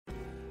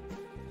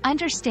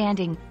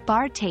Understanding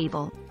bar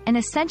table, an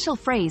essential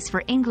phrase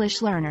for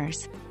English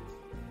learners.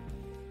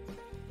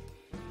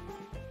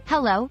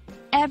 Hello,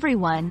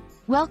 everyone.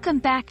 Welcome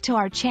back to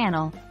our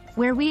channel,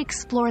 where we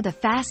explore the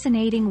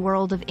fascinating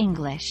world of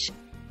English.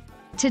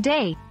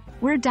 Today,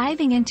 we're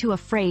diving into a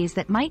phrase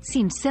that might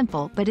seem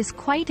simple but is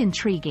quite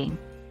intriguing.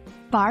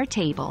 Bar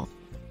table.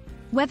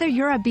 Whether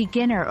you're a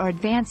beginner or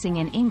advancing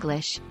in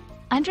English,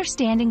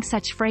 understanding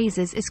such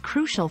phrases is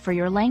crucial for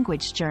your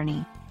language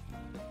journey.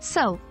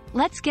 So,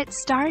 let's get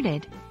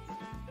started.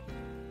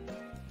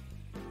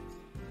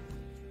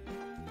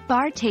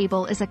 Bar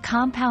table is a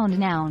compound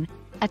noun,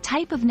 a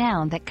type of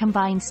noun that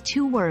combines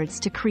two words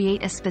to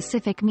create a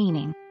specific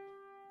meaning.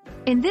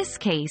 In this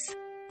case,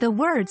 the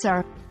words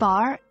are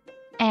bar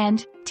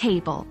and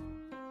table.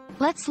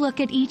 Let's look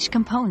at each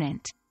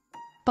component.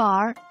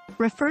 Bar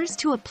refers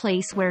to a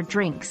place where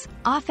drinks,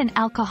 often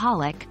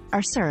alcoholic,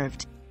 are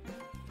served.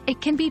 It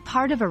can be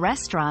part of a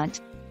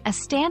restaurant, a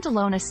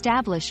standalone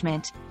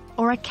establishment,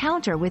 or a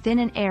counter within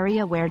an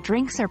area where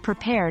drinks are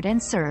prepared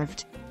and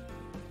served.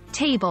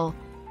 Table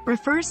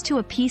refers to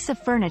a piece of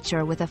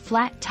furniture with a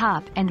flat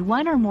top and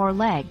one or more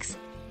legs,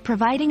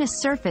 providing a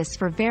surface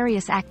for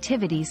various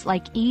activities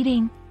like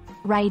eating,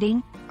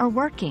 writing, or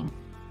working.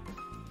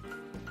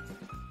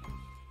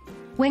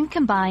 When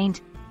combined,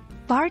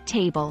 bar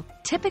table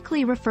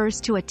typically refers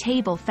to a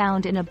table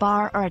found in a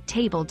bar or a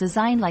table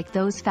designed like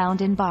those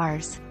found in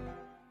bars.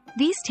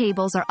 These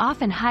tables are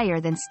often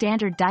higher than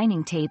standard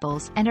dining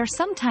tables and are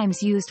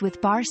sometimes used with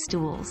bar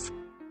stools.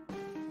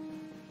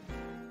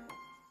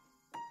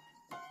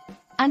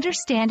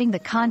 Understanding the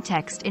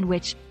context in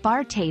which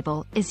bar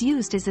table is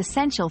used is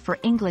essential for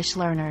English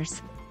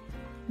learners.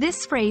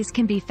 This phrase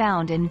can be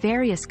found in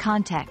various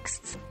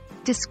contexts.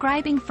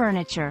 Describing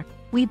furniture,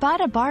 we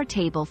bought a bar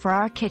table for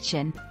our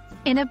kitchen.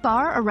 In a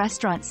bar or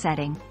restaurant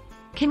setting,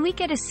 can we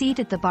get a seat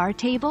at the bar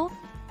table?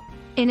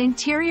 In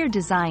interior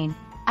design,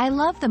 I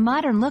love the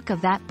modern look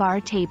of that bar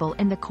table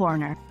in the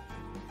corner.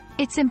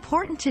 It's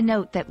important to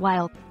note that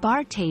while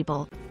bar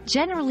table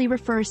generally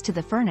refers to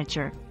the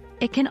furniture,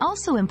 it can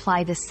also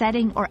imply the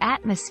setting or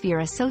atmosphere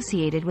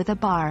associated with a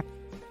bar.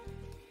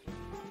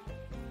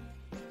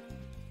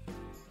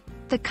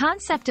 The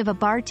concept of a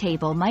bar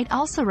table might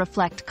also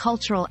reflect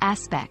cultural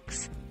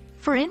aspects.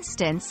 For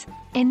instance,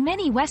 in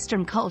many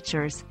Western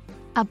cultures,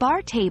 a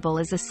bar table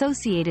is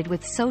associated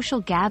with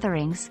social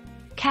gatherings,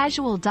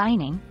 casual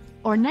dining,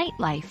 or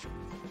nightlife.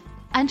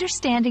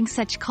 Understanding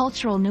such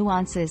cultural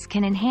nuances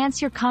can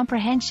enhance your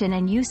comprehension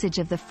and usage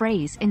of the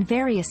phrase in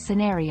various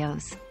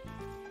scenarios.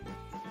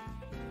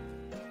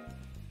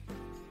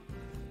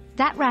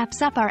 That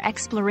wraps up our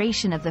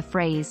exploration of the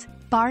phrase,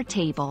 bar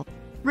table.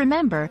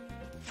 Remember,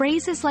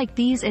 phrases like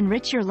these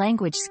enrich your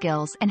language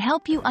skills and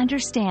help you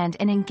understand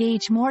and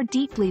engage more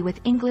deeply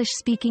with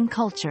English-speaking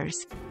cultures.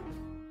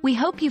 We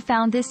hope you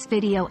found this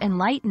video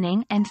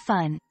enlightening and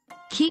fun.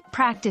 Keep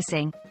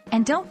practicing,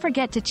 and don't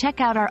forget to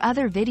check out our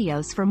other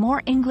videos for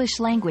more English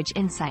language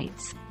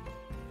insights.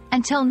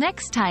 Until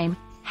next time,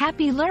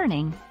 happy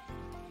learning!